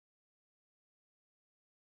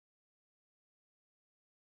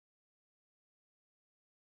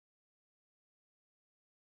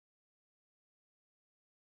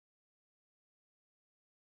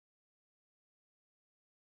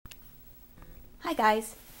Hi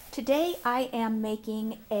guys, today I am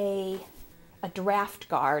making a draft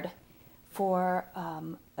guard for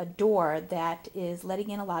a door that is letting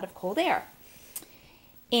in a lot of cold air.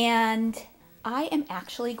 And I am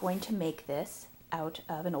actually going to make this out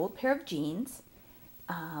of an old pair of jeans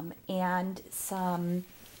and some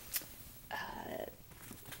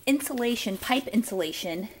insulation, pipe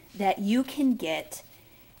insulation that you can get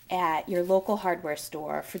at your local hardware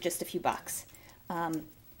store for just a few bucks.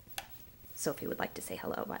 Sophie would like to say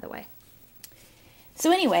hello, by the way.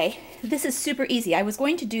 So anyway, this is super easy. I was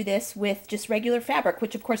going to do this with just regular fabric,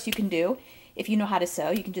 which of course you can do if you know how to sew.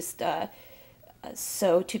 You can just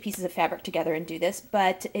sew two pieces of fabric together and do this.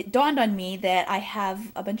 But it dawned on me that I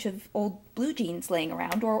have a bunch of old blue jeans laying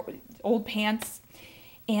around, or old pants,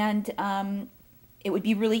 and it would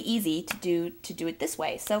be really easy to do it this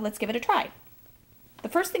way. So let's give it a try. The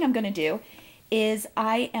first thing I'm going to do is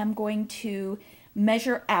I am going to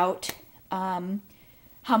measure out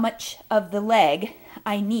how much of the leg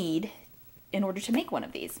I need in order to make one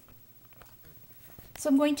of these. So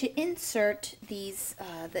I'm going to insert these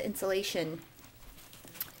the insulation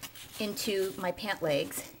into my pant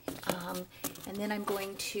legs, and then I'm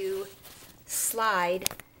going to slide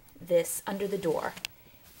this under the door,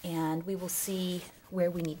 and we will see where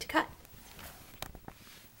we need to cut.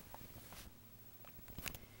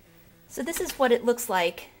 So this is what it looks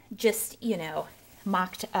like, just, you know,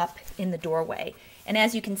 mocked up in the doorway. And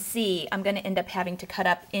as you can see, I'm going to end up having to cut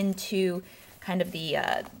up into kind of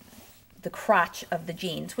the crotch of the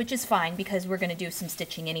jeans, which is fine because we're going to do some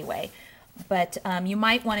stitching anyway. But you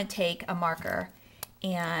might want to take a marker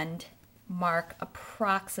and mark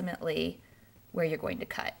approximately where you're going to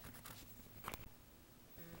cut.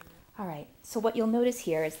 All right, so what you'll notice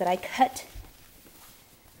here is that I cut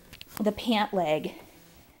the pant leg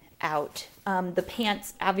out. The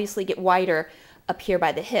pants obviously get wider up here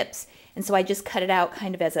by the hips, and so I just cut it out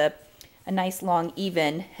kind of as a nice long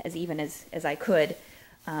even as I could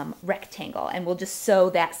rectangle, and we'll just sew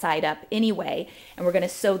that side up anyway, and we're going to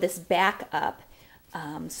sew this back up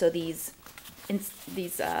so these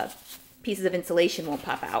pieces of insulation won't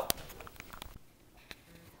pop out.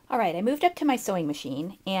 Alright, I moved up to my sewing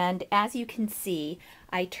machine, and as you can see,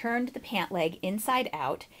 I turned the pant leg inside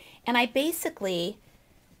out, and I basically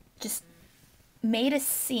just made a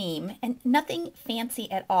seam, and nothing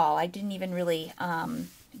fancy at all. I didn't even really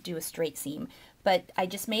do a straight seam, but I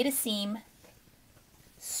just made a seam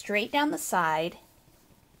straight down the side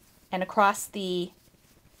and across the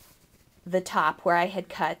top where I had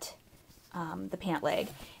cut the pant leg,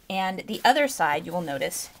 and the other side, you will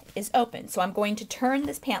notice, is open. So I'm going to turn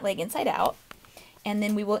this pant leg inside out, and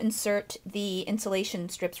then we will insert the insulation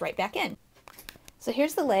strips right back in. So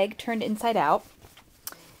here's the leg turned inside out.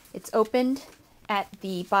 It's opened at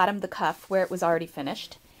the bottom of the cuff where it was already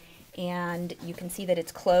finished, and you can see that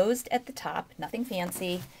it's closed at the top, nothing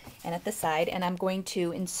fancy, and at the side, and I'm going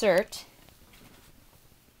to insert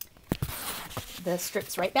the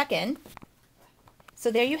strips right back in.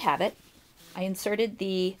 So there you have it. I inserted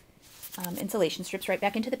the insulation strips right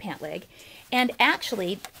back into the pant leg, and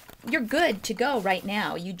actually you're good to go right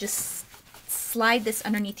now. You just slide this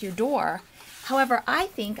underneath your door. However, I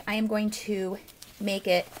think I am going to make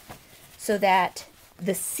it so that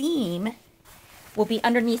the seam will be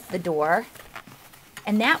underneath the door,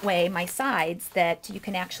 and that way my sides that you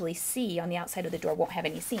can actually see on the outside of the door won't have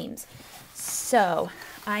any seams. So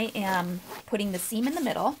I am putting the seam in the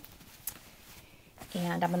middle,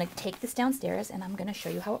 and I'm going to take this downstairs and I'm going to show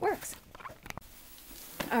you how it works.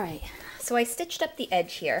 Alright, so I stitched up the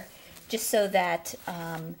edge here just so that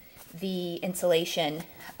the insulation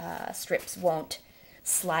strips won't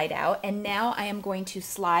slide out, and now I am going to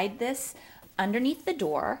slide this underneath the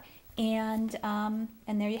door, and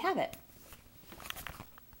there you have it.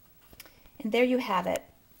 And there you have it,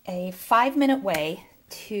 a 5-minute way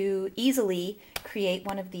to easily create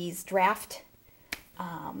one of these draft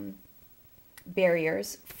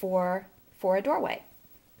barriers for a doorway.